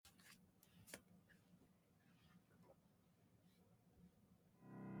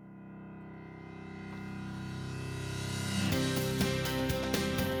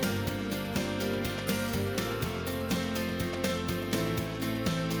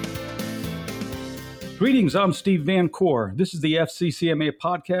Greetings, I'm Steve Van Coor. This is the FCCMA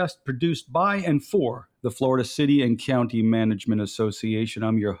podcast produced by and for the Florida City and County Management Association.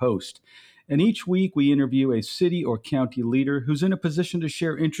 I'm your host. And each week we interview a city or county leader who's in a position to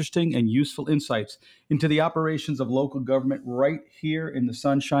share interesting and useful insights into the operations of local government right here in the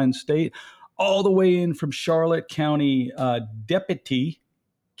Sunshine State, all the way in from Charlotte County Deputy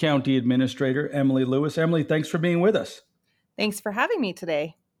County Administrator Emily Lewis. Emily, thanks for being with us. Thanks for having me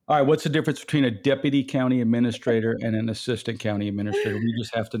today. All right, what's the difference between a deputy county administrator and an assistant county administrator? We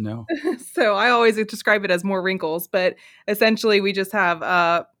just have to know. So I always describe it as more wrinkles, but essentially we just have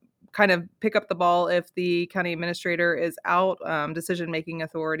kind of pick up the ball if the county administrator is out, decision-making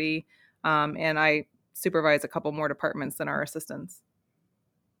authority, and I supervise a couple more departments than our assistants.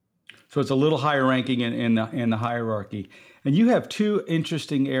 So it's a little higher ranking in the hierarchy. And you have two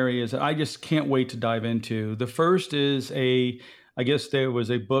interesting areas that I just can't wait to dive into. The first is I guess there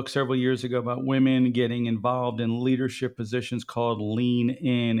was a book several years ago about women getting involved in leadership positions called Lean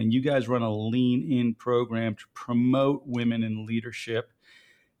In. And you guys run a Lean In program to promote women in leadership.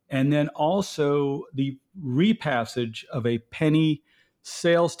 And then also the repassage of a penny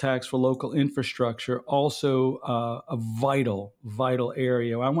sales tax for local infrastructure, also a vital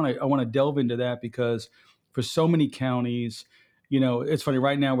area. I want to delve into that because for so many counties, you know, it's funny,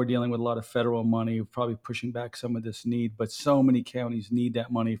 right now we're dealing with a lot of federal money, probably pushing back some of this need, but so many counties need that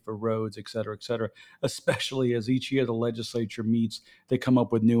money for roads, et cetera, especially as each year the legislature meets, they come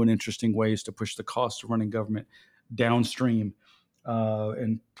up with new and interesting ways to push the cost of running government downstream,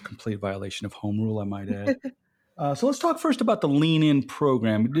 in complete violation of home rule, I might add. So let's talk first about the Lean In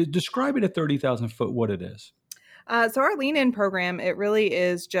program. Describe it at 30,000 foot, what it is. So our Lean In program, it really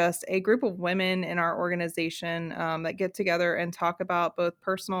is just a group of women in our organization that get together and talk about both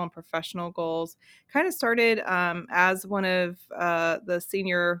personal and professional goals. Kind of started as one of the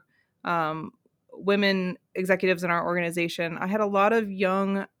senior women executives in our organization. I had a lot of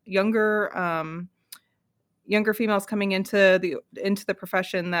younger females coming into the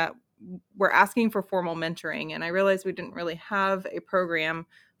profession that were asking for formal mentoring, and I realized we didn't really have a program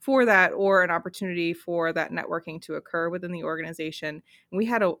for that or an opportunity for that networking to occur within the organization. And we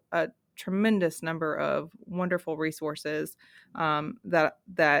had a tremendous number of wonderful resources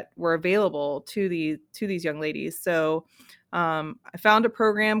that were available to these young ladies. So I found a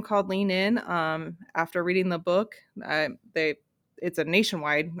program called Lean In. After reading the book, it's a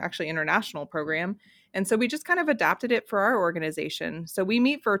nationwide, actually international program. And so we just kind of adapted it for our organization. So we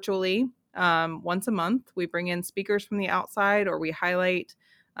meet virtually once a month. We bring in speakers from the outside, or we highlight.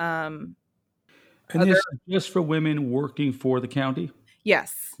 And this is just for women working for the county?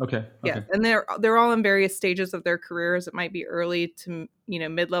 Yes. Okay. Yes. And they're all in various stages of their careers. It might be early to,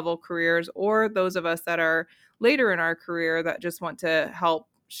 mid-level careers, or those of us that are later in our career that just want to help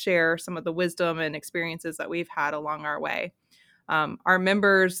share some of the wisdom and experiences that we've had along our way. Our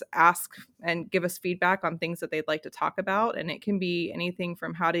members ask and give us feedback on things that they'd like to talk about. And it can be anything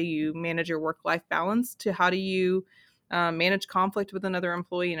from how do you manage your work-life balance to how do you manage conflict with another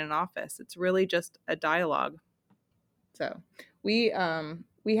employee in an office. It's really just a dialogue. So we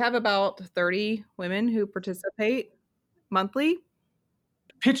have about 30 women who participate monthly.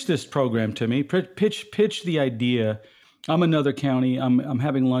 Pitch this program to me. Pitch the idea. I'm another county. I'm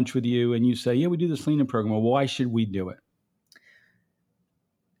having lunch with you, and you say, "Yeah, we do this Lean In program." Well, why should we do it?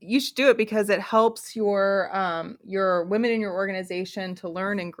 You should do it because it helps your women in your organization to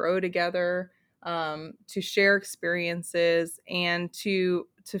learn and grow together, to share experiences, and to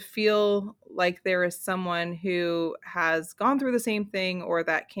feel like there is someone who has gone through the same thing or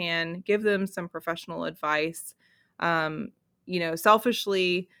that can give them some professional advice.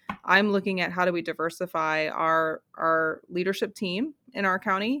 Selfishly, I'm looking at how do we diversify our leadership team in our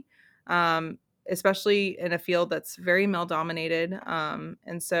county, especially in a field that's very male dominated.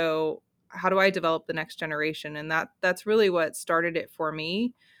 And so how do I develop the next generation? And that's really what started it for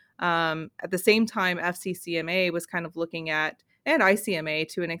me. At the same time, FCCMA was kind of looking at, and ICMA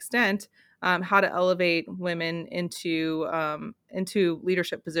to an extent, how to elevate women into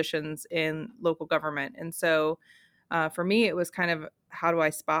leadership positions in local government. And so for me, it was kind of how do I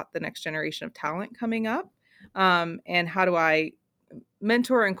spot the next generation of talent coming up, and how do I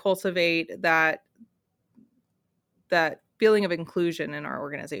mentor and cultivate that feeling of inclusion in our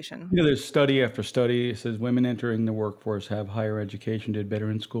organization. There's study after study. It says women entering the workforce have higher education, did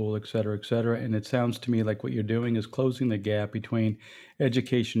better in school, et cetera, et cetera. And it sounds to me like what you're doing is closing the gap between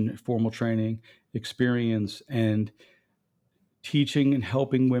education, formal training, experience, and teaching and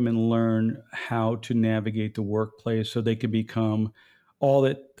helping women learn how to navigate the workplace so they can become all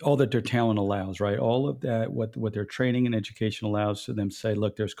that their talent allows, right? All of that, what their training and education allows to them say,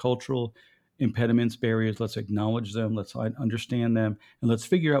 look, there's cultural impediments, barriers. Let's acknowledge them. Let's understand them, and let's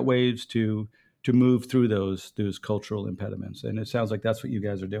figure out ways to move through those cultural impediments. And it sounds like that's what you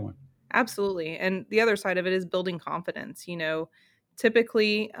guys are doing. Absolutely. And the other side of it is building confidence.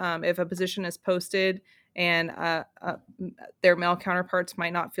 Typically, if a position is posted and their male counterparts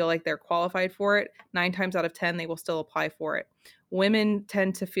might not feel like they're qualified for it, 9 times out of 10, they will still apply for it. Women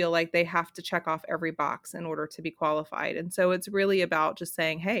tend to feel like they have to check off every box in order to be qualified. And so it's really about just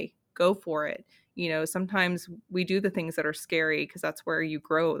saying, hey, go for it. Sometimes we do the things that are scary because that's where you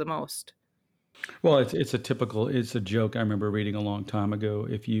grow the most. Well, it's a joke I remember reading a long time ago.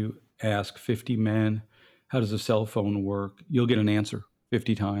 If you ask 50 men, how does a cell phone work? You'll get an answer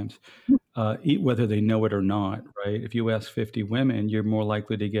 50 times, whether they know it or not, right? If you ask 50 women, you're more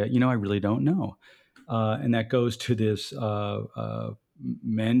likely to get, I really don't know. And that goes to this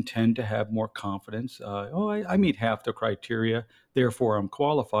men tend to have more confidence. I meet half the criteria, therefore I'm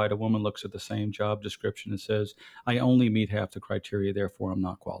qualified. A woman looks at the same job description and says, I only meet half the criteria, therefore I'm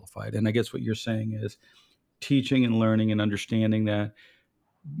not qualified. And I guess what you're saying is teaching and learning and understanding that,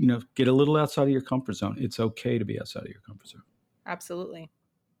 get a little outside of your comfort zone. It's okay to be outside of your comfort zone. Absolutely.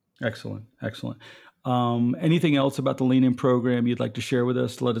 Excellent, excellent. Anything else about the Lean In program you'd like to share with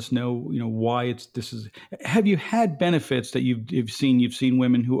us? Let us know, why this is. Have you had benefits that you've seen? You've seen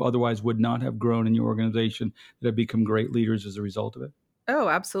women who otherwise would not have grown in your organization that have become great leaders as a result of it? Oh,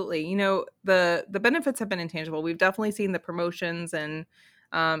 absolutely. The benefits have been intangible. We've definitely seen the promotions and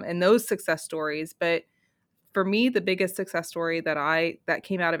those success stories, but for me, the biggest success story that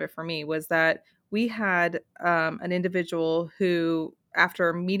came out of it for me was that we had an individual who,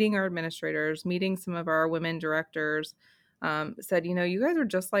 after meeting our administrators, meeting some of our women directors, said, you guys are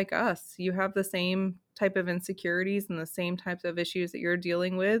just like us. You have the same type of insecurities and the same types of issues that you're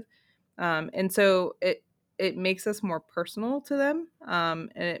dealing with. And so it makes us more personal to them,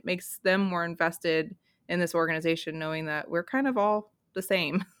 and it makes them more invested in this organization, knowing that we're kind of all the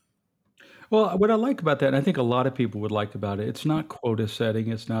same. Well, what I like about that, and I think a lot of people would like about it, it's not quota setting.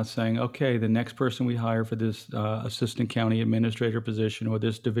 It's not saying, okay, the next person we hire for this assistant county administrator position or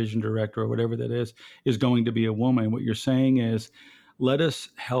this division director or whatever that is going to be a woman. What you're saying is, let us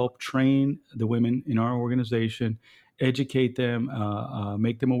help train the women in our organization, educate them,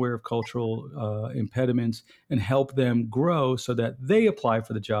 make them aware of cultural impediments, and help them grow so that they apply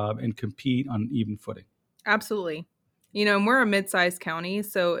for the job and compete on even footing. Absolutely. And we're a mid-sized county,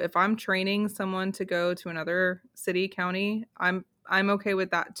 so if I'm training someone to go to another city, county, I'm okay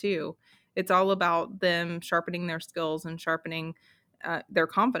with that too. It's all about them sharpening their skills and sharpening their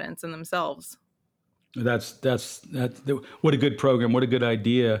confidence in themselves. What a good program, what a good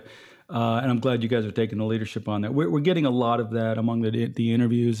idea, and I'm glad you guys are taking the leadership on that. We're getting a lot of that among the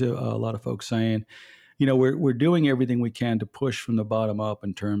interviews. A lot of folks saying, we're doing everything we can to push from the bottom up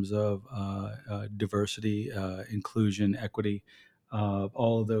in terms of diversity, inclusion, equity,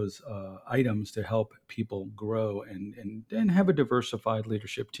 all of those items to help people grow and have a diversified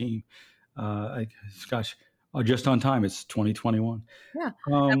leadership team. Gosh, just on time. It's 2021. Yeah.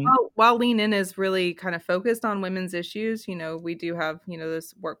 And Um, while Lean In is really kind of focused on women's issues, we do have,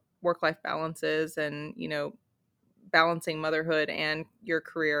 this work-life balances and, balancing motherhood and your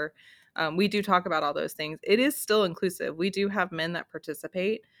career. We do talk about all those things. It is still inclusive. We do have men that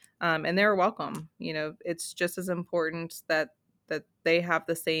participate, and they're welcome. It's just as important that they have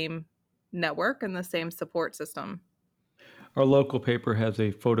the same network and the same support system. Our local paper has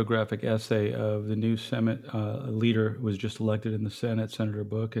a photographic essay of the new Senate leader who was just elected in the Senate, Senator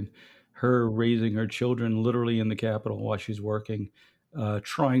Book, and her raising her children literally in the Capitol while she's working,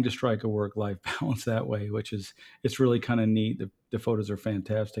 trying to strike a work-life balance that way, it's really kind of neat. The photos are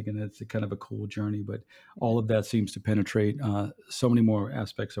fantastic, and it's a kind of a cool journey. But all of that seems to penetrate so many more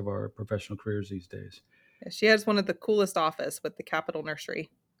aspects of our professional careers these days. She has one of the coolest office with the Capitol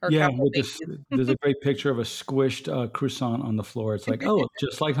Nursery or Yeah, Capitol with this, babies. there's a great picture of a squished croissant on the floor. It's like, oh,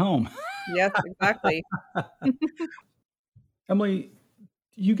 just like home. Yes, exactly. Emily,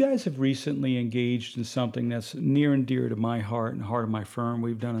 you guys have recently engaged in something that's near and dear to my heart and heart of my firm.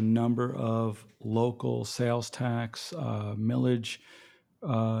 We've done a number of local sales tax, millage,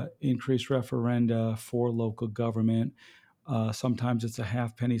 increased referenda for local government. Sometimes it's a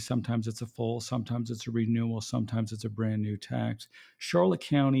half penny, sometimes it's a full, sometimes it's a renewal, sometimes it's a brand new tax. Charlotte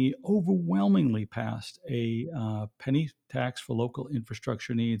County overwhelmingly passed a penny tax for local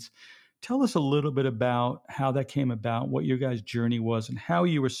infrastructure needs. Tell us a little bit about how that came about, what your guys' journey was, and how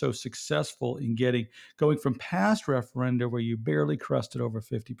you were so successful in going from past referenda where you barely crested over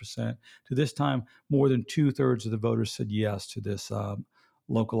 50% to this time more than 2/3 of the voters said yes to this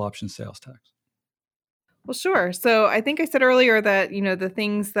local option sales tax. Well, sure. So I think I said earlier that, the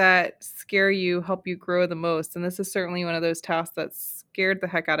things that scare you help you grow the most. And this is certainly one of those tasks that scared the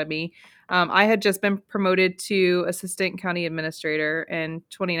heck out of me. I had just been promoted to assistant county administrator in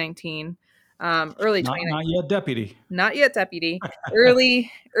 2019, early Not 2019, yet deputy. not yet deputy, early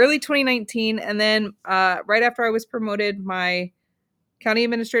 2019. And then right after I was promoted, my county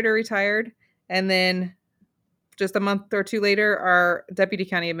administrator retired. And then just a month or two later, our deputy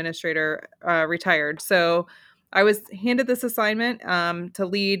county administrator retired. So I was handed this assignment to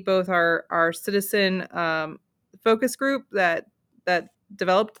lead both our citizen focus group that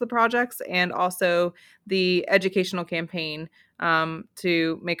developed the projects, and also the educational campaign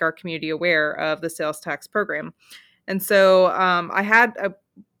to make our community aware of the sales tax program. And so I had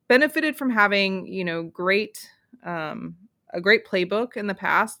benefited from having um, a great playbook in the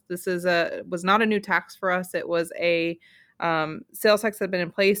past. This was not a new tax for us. It was a sales tax that had been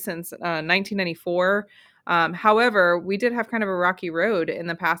in place since 1994. However, we did have kind of a rocky road in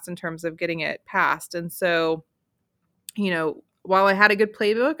the past in terms of getting it passed. And so, while I had a good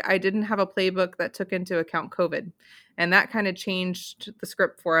playbook, I didn't have a playbook that took into account COVID. And that kind of changed the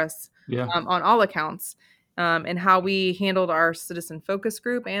script for us Yeah. on all accounts, and how we handled our citizen focus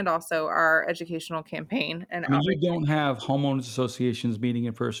group and also our educational campaign and I mean, you outreach. don't have homeowners associations meeting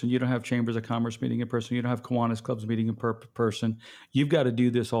in person. You don't have chambers of commerce meeting in person. You don't have Kiwanis clubs meeting in person. You've got to do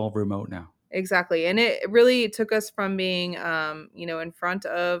this all remote now. Exactly. And it really took us from being, in front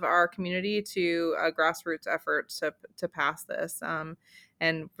of our community to a grassroots effort to pass this.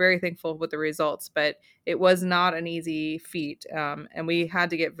 And very thankful with the results, but it was not an easy feat. And we had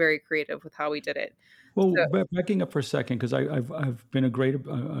to get very creative with how we did it. Well, So, backing up for a second, because I've been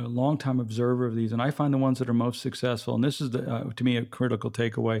a long time observer of these, and I find the ones that are most successful. And this is to me a critical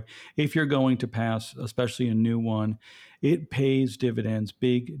takeaway. If you're going to pass, especially a new one, it pays dividends,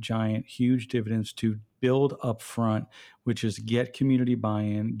 big, giant, huge dividends to build up front, which is get community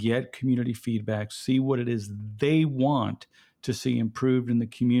buy-in, get community feedback, see what it is they want to see improved in the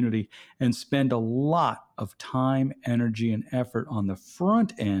community, and spend a lot of time, energy, and effort on the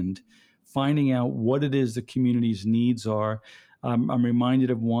front end finding out what it is the community's needs are. I'm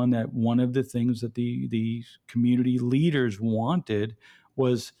reminded of one of the things that the community leaders wanted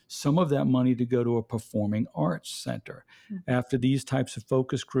was some of that money to go to a performing arts center. mhm. After these types of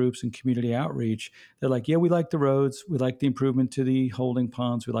focus groups and community outreach, they're like, yeah, we like the roads, we like the improvement to the holding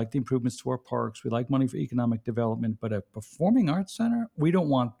ponds, we like the improvements to our parks, we like money for economic development, but a performing arts center, we don't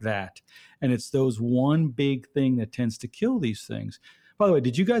want that. And it's those one big thing that tends to kill these things. By the way,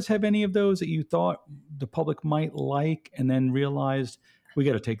 did you guys have any of those that you thought the public might like and then realized we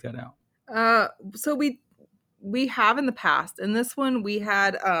got to take that out? so we have in the past, and this one we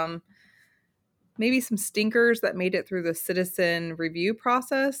had maybe some stinkers that made it through the citizen review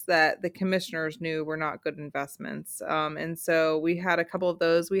process that the commissioners knew were not good investments. And so we had a couple of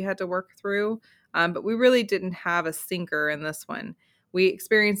those we had to work through, but we really didn't have a stinker in this one. We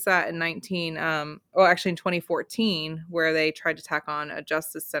experienced that in actually in 2014, where they tried to tack on a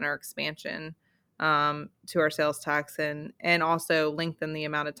justice center expansion to our sales tax, and also lengthen the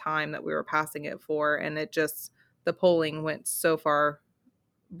amount of time that we were passing it for. And the polling went so far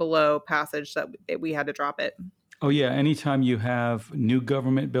below passage that we had to drop it. Oh, yeah. Anytime you have new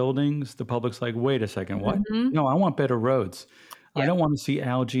government buildings, the public's like, wait a second, what? Mhm. No, I want better roads. I Yeah. don't want to see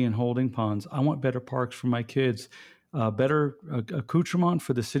algae and holding ponds. I want better parks for my kids. Better accoutrement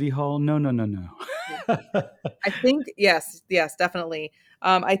for the city hall. No, no, no, no. I think yes, yes, definitely.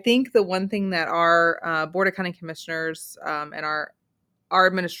 I think the one thing that our board of county commissioners and our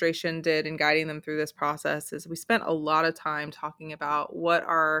administration did in guiding them through this process is we spent a lot of time talking about what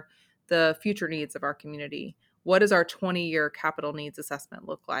are the future needs of our community. What does our 20-year capital needs assessment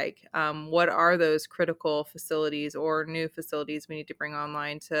look like? What are those critical facilities or new facilities we need to bring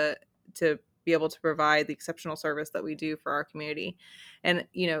online to be able to provide the exceptional service that we do for our community? And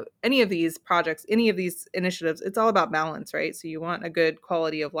any of these projects, any of these initiatives, it's all about balance, right? So you want a good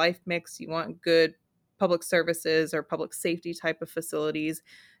quality of life mix, you want good public services or public safety type of facilities.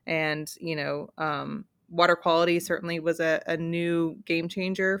 And water quality certainly was a new game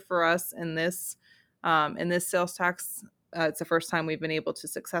changer for us in this sales tax. It's the first time we've been able to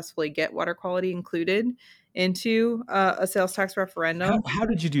successfully get water quality included into a sales tax referendum. How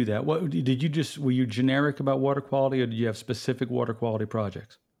did you do that? What did you just were you generic about water quality, or did you have specific water quality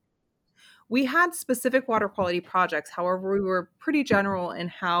projects? We had specific water quality projects. However, we were pretty general in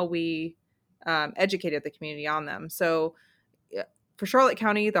how we educated the community on them. So, yeah, for Charlotte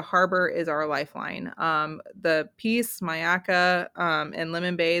County, the harbor is our lifeline. The Peace, Mayaca, and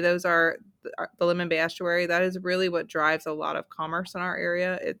Lemon Bay, the Lemon Bay Estuary, that is really what drives a lot of commerce in our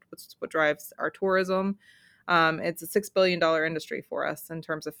area. It's what drives our tourism. It's a $6 billion industry for us in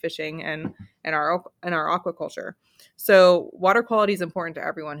terms of fishing and our aquaculture. So water quality is important to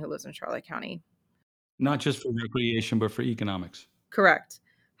everyone who lives in Charlotte County. Not just for recreation, but for economics. Correct.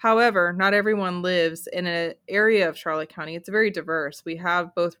 However, not everyone lives in an area of Charlotte County. It's very diverse. We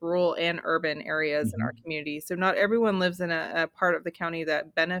have both rural and urban areas in our Mhm. community. So not everyone lives in a part of the county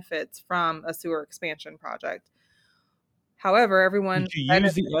that benefits from a sewer expansion project. However, everyone Did you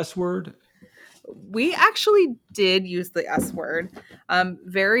use the S word? we actually did use the S word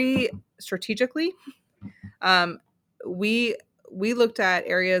very strategically. Um, we we looked at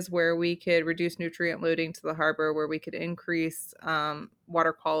areas where we could reduce nutrient loading to the harbor, where we could increase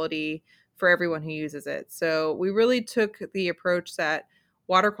water quality for everyone who uses it. So we really took the approach that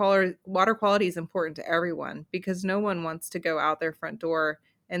water quality is important to everyone because no one wants to go out their front door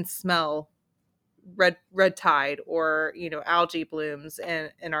and smell red tide or algae blooms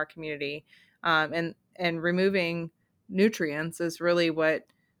in our community, and removing nutrients is really what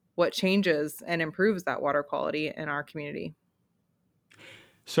changes and improves that water quality in our community.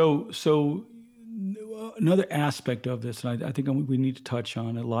 So another aspect of this, and I think we need to touch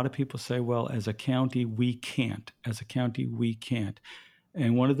on, a lot of people say, well, as a county, we can't. As a county, we can't.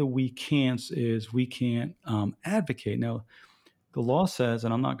 And one of the we can'ts is we can't advocate. Now, the law says,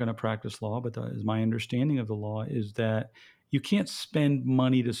 and I'm not going to practice law, but that is my understanding of the law, is that you can't spend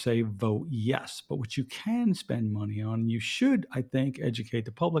money to say vote yes. But what you can spend money on, you should, I think, educate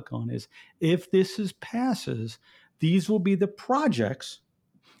the public on, is if passes, these will be the projects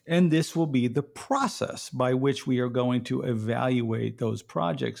and this will be the process by which we are going to evaluate those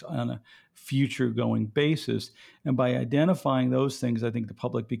projects on a future going basis. And by identifying those things, I think the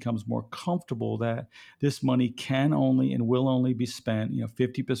public becomes more comfortable that this money can only and will only be spent,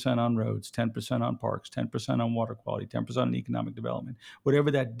 50% on roads, 10% on parks, 10% on water quality, 10% on economic development, whatever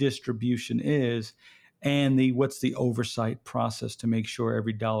that distribution is, and what's the oversight process to make sure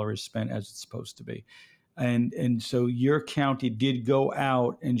every dollar is spent as it's supposed to be. And so your county did go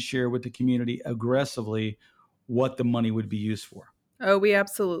out and share with the community aggressively what the money would be used for. Oh, we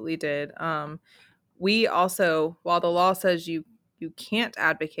absolutely did. We also, while the law says you can't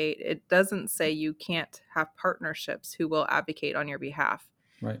advocate, it doesn't say you can't have partnerships who will advocate on your behalf.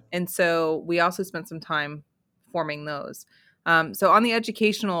 Right. And so we also spent some time forming those. So on the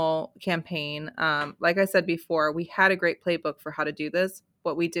educational campaign, like I said before, we had a great playbook for how to do this.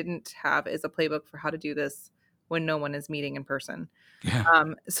 What we didn't have is a playbook for how to do this when no one is meeting in person. Yeah.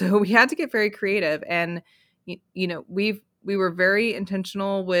 So we had to get very creative, and we were very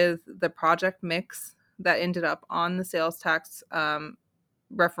intentional with the project mix that ended up on the sales tax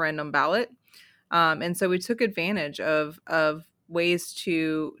referendum ballot. And so we took advantage of ways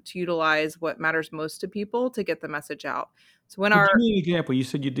to utilize what matters most to people to get the message out. So when Well, our give me an example. You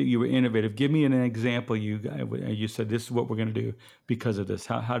said you were innovative. Give me an example. You said this is what we're going to do because of this.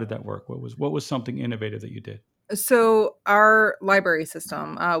 How did that work? What was something innovative that you did? So our library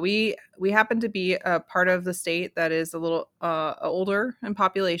system, we happen to be a part of the state that is a little older in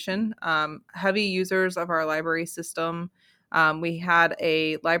population, heavy users of our library system. We had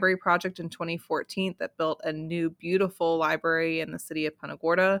a library project in 2014 that built a new beautiful library in the city of Punta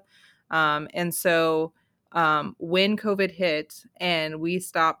Gorda. And so when COVID hit and we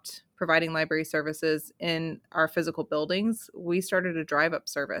stopped providing library services in our physical buildings, we started a drive-up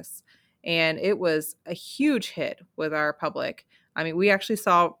service, and it was a huge hit with our public. I mean, we actually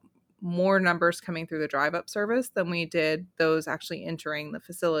saw more numbers coming through the drive up service than we did those actually entering the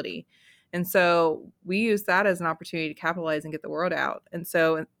facility. And so we used that as an opportunity to capitalize and get the word out. And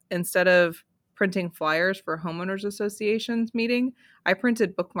so instead of printing flyers for homeowners associations meeting, I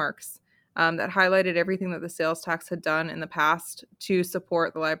printed bookmarks that highlighted everything that the sales tax had done in the past to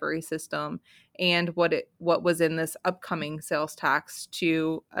support the library system, and what was in this upcoming sales tax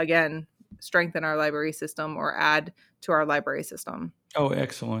to again strengthen our library system or add to our library system. Oh,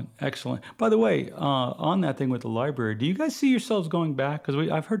 excellent, excellent. By the way, on that thing with the library, do you guys see yourselves going back? Because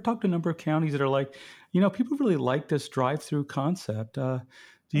I've heard talk to a number of counties that are like, people really like this drive-through concept. Do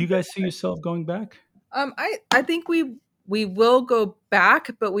you guys see yourself going back? I think we will go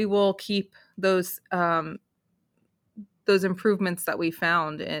back, but we will keep those improvements that we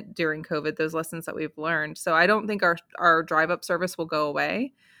found during COVID, those lessons that we've learned. So I don't think our drive up service will go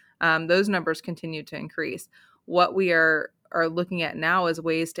away. Those numbers continue to increase. What we are looking at now is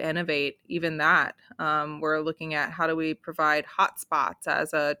ways to innovate even that. We're looking at how do we provide hotspots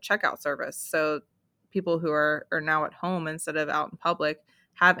as a checkout service, so people who are now at home instead of out in public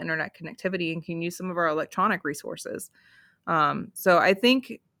have internet connectivity and can use some of our electronic resources. So I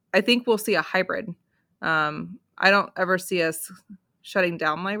think I think we'll see a hybrid. I don't ever see us shutting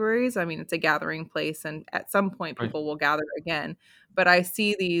down libraries. I mean, it's a gathering place, and at some point, Right. people will gather again. But I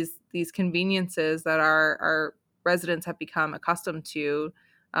see these conveniences that our residents have become accustomed to.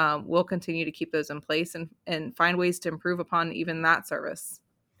 We'll continue to keep those in place and find ways to improve upon even that service.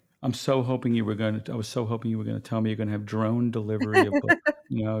 I'm so hoping you were going to. I was so hoping you were going to tell me you're going to have drone delivery of books.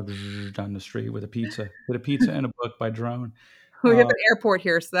 Down the street with a pizza, with a pizza and a book by drone. We have Uh, an airport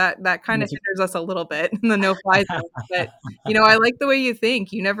here, so that kind of that's hinders us a little bit in the no-fly zone. But I like the way you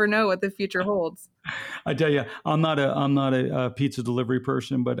think. You never know what the future holds. I tell you, I'm not a pizza delivery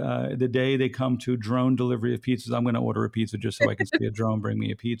person, but the day they come to drone delivery of pizzas, I'm going to order a pizza just so I can see a drone bring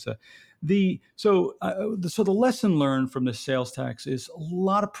me a pizza. So the lesson learned from the sales tax is a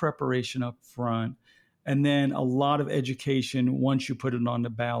lot of preparation up front, and then a lot of education once you put it on the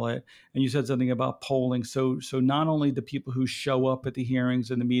ballot. And you said something about polling. So not only the people who show up at the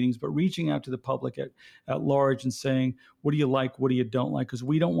hearings and the meetings, but reaching out to the public at large and saying, what do you like? What do you don't like? Because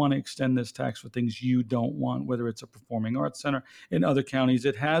we don't want to extend this tax for things you don't want, whether it's a performing arts center. In other counties,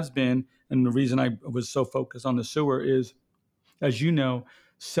 it has been. And the reason I was so focused on the sewer is, as you know,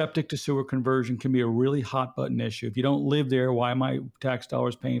 septic to sewer conversion can be a really hot button issue. If you don't live there, why am I tax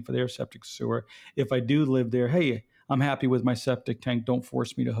dollars paying for their septic to sewer? If I do live there, hey, I'm happy with my septic tank. Don't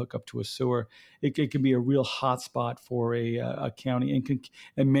force me to hook up to a sewer. It can be a real hot spot for a county,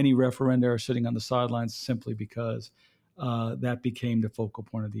 and many referenda are sitting on the sidelines simply because that became the focal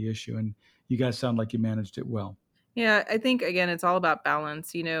point of the issue. And you guys sound like you managed it well. Yeah, I think again, it's all about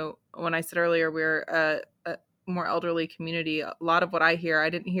balance. When I said earlier we're a more elderly community, a lot of what I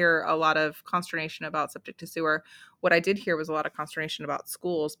didn't hear a lot of consternation about septic to sewer. What I did hear was a lot of consternation about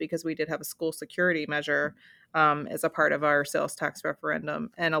schools because we did have a school security measure as a part of our sales tax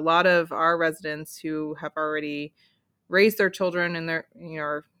referendum, and a lot of our residents who have already raised their children in their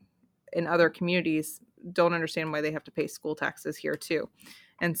in other communities don't understand why they have to pay school taxes here too,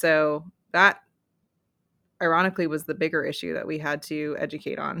 and so that ironically was the bigger issue that we had to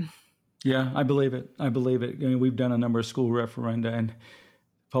educate on. Yeah, I believe it. I believe it. I mean, we've done a number of school referenda, and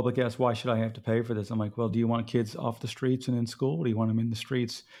public asks, why should I have to pay for this? I'm like, well, do you want kids off the streets and in school? Or do you want them in the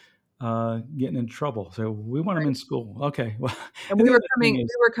streets getting in trouble? So we want them in school. Okay. Well, And and we the were other coming thing we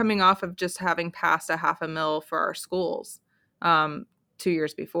is, were coming off of just having passed a half a mil for our schools, um, 2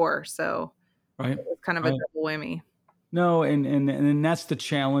 years before, so right, it was kind of a right. double whammy. No, and that's the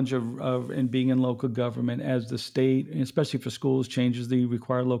challenge of and being in local government as the state, and especially for schools, changes the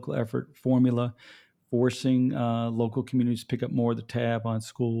required local effort formula, forcing local communities to pick up more of the tab on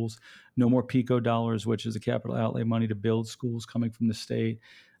schools. No more PICO dollars, which is the capital outlay money to build schools coming from the state.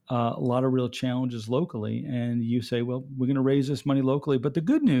 A lot of real challenges locally, and you say, well, we're going to raise this money locally. But the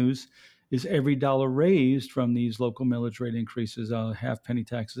good news is every dollar raised from these local millage rate increases, half penny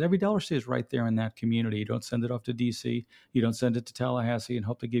taxes, every dollar stays right there in that community. You don't send it off to DC, you don't send it to Tallahassee and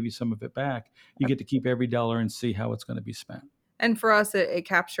hope to give you some of it back. You get to keep every dollar and see how it's going to be spent. And for us, it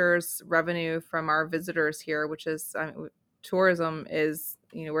captures revenue from our visitors here, which is tourism is,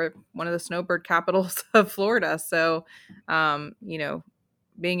 we're one of the snowbird capitals of Florida. So,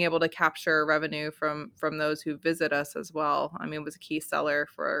 being able to capture revenue from those who visit us as well, I mean, was a key seller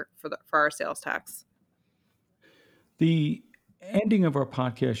for our sales tax. The ending of our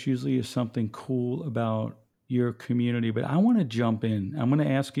podcast usually is something cool about your community, but I want to jump in. I'm going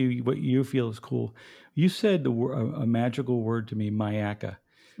to ask you what you feel is cool. You said a magical word to me, Mayaca.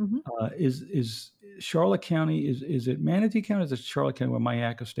 Mhm. Is Charlotte County, is it Manatee County? Is it Charlotte County where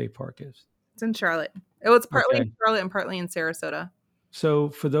Mayaca State Park is? It's in Charlotte. Oh, it's partly in Okay. Charlotte and partly in Sarasota. So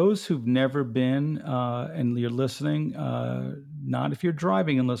for those who've never been and you're listening, not if you're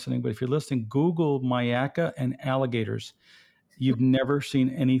driving and listening, but if you're listening, Google Mayaca and alligators. You've never seen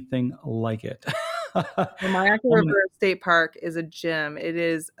anything like it. The Mayaca I'm gonna River State Park is a gem. It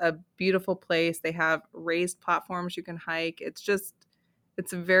is a beautiful place. They have raised platforms you can hike.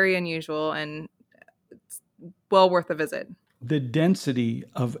 It's very unusual and it's well worth a visit. the density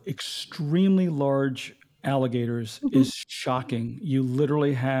of extremely large alligators is shocking. You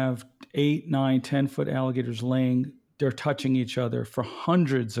literally have 8, 9, 10-foot alligators laying, they're touching each other for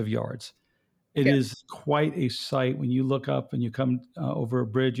hundreds of yards. It Yeah. is quite a sight when you look up and you come over a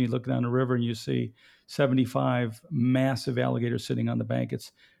bridge and you look down the river and you see 75 massive alligators sitting on the bank.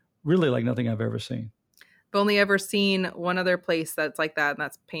 It's really like nothing I've ever seen. I've only ever seen one other place that's like that, and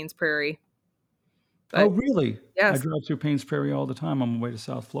that's Paynes Prairie. Oh, But really? I yes, drive through Paynes Prairie all the time on my way to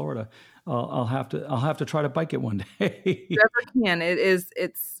South Florida. I'll have to try to bike it one you day. ever can.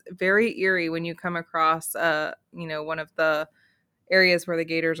 It's very eerie when you come across one of the areas where the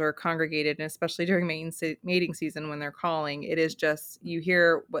gators are congregated, and especially during mating season when they're calling, it is just you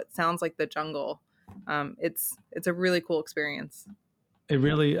hear what sounds like the jungle. It's a really cool experience. It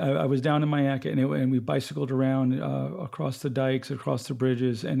really, I was down in Mayaca and we bicycled around across the dikes, across the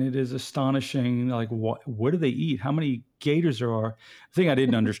bridges, and it is astonishing. Like, what do they eat? How many gators there are? The thing I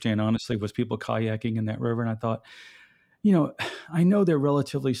didn't understand, honestly, was people kayaking in that river. And I thought, you know, I know they're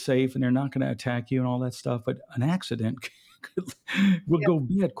relatively safe and they're not going to attack you and all that stuff, but an accident will Yep. go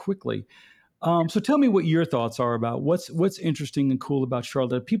bad quickly. So tell me what your thoughts are about what's interesting and cool about Charlotte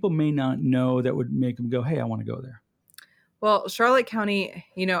that people may not know that would make them go, hey, I want to go there. Well, Charlotte County,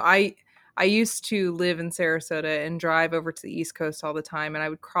 I used to live in Sarasota and drive over to the East Coast all the time, and I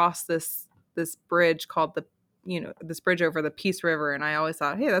would cross this bridge called this bridge over the Peace River, and I always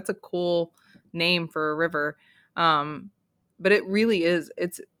thought, hey, that's a cool name for a river. Um, but it really is.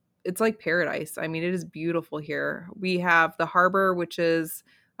 It's like paradise. I mean, it is beautiful here. We have the harbor, which is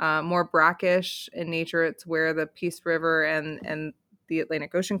more brackish in nature. It's where the Peace River and the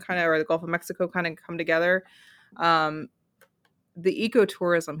Atlantic Ocean kind of, or the Gulf of Mexico kind of come together. Um, the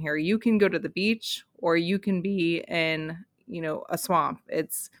ecotourism here, you can go to the beach or you can be in, a swamp.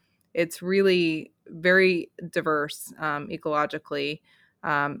 It's really very diverse ecologically.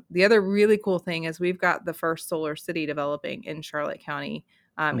 The other really cool thing is we've got the first solar city developing in Charlotte County,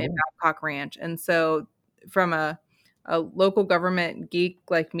 in Oh, Babcock Ranch. And so from a local government geek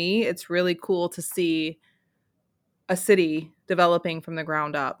like me, it's really cool to see a city developing from the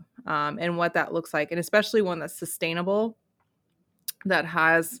ground up, and what that looks like, and especially one that's sustainable, that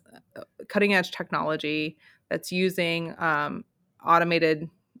has cutting edge technology, that's using automated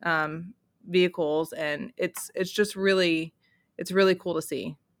vehicles, and it's just really it's really cool to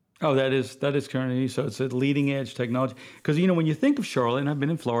see. oh, that is currently, so it's a leading edge technology. Because when you think of Charlotte, and I've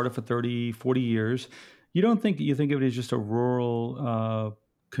been in Florida for 30, 40 years, you think of it as just a rural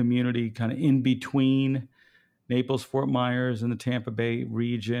community kind of in between Naples, Fort Myers, and the Tampa Bay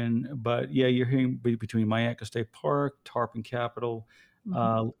region. But yeah, you're hearing between Mayaca State Park, Tarpon Capital,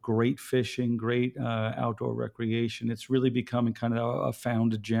 Mhm. great fishing, great outdoor recreation. It's really becoming kind of a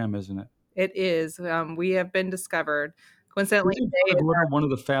found gem, isn't it? It is. We have been discovered. Coincidentally, Isn't today Punta is Gorda one of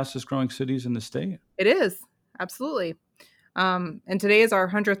the fastest growing cities in the state? it is absolutely. And today is our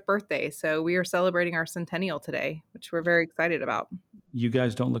 100th birthday, so we are celebrating our centennial today, which we're very excited about. You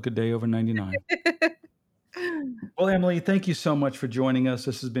guys don't look a day over 99. Well, Emily, thank you so much for joining us.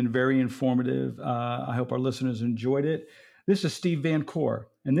 This has been very informative. I hope our listeners enjoyed it. This is Steve Van Core,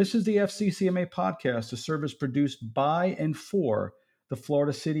 and this is the FCCMA podcast, a service produced by and for the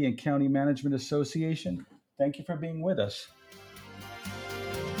Florida City and County Management Association. Thank you for being with us.